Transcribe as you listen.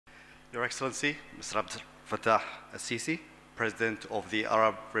Your Excellency, Mr. Abdel Fattah al-Sisi, President of the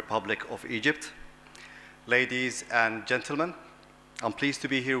Arab Republic of Egypt, ladies and gentlemen, I'm pleased to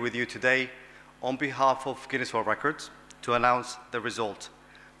be here with you today on behalf of Guinness World Records to announce the result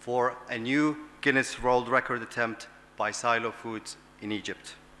for a new Guinness World Record attempt by Silo Foods in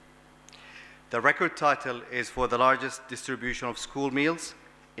Egypt. The record title is for the largest distribution of school meals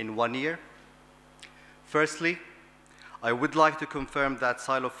in 1 year. Firstly, I would like to confirm that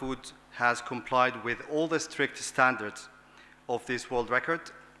Silo Foods has complied with all the strict standards of this world record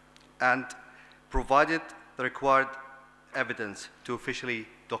and provided the required evidence to officially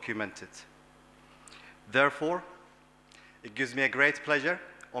document it. Therefore, it gives me a great pleasure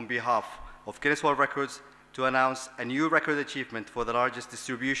on behalf of Guinness World Records to announce a new record achievement for the largest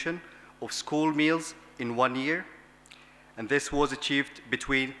distribution of school meals in 1 year, and this was achieved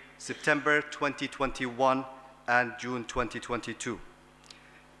between September 2021 and June 2022.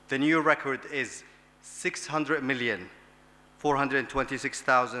 The new record is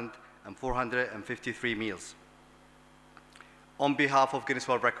 600,426,453 meals. On behalf of Guinness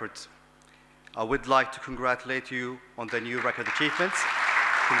World Records, I would like to congratulate you on the new record achievements.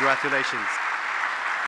 Congratulations.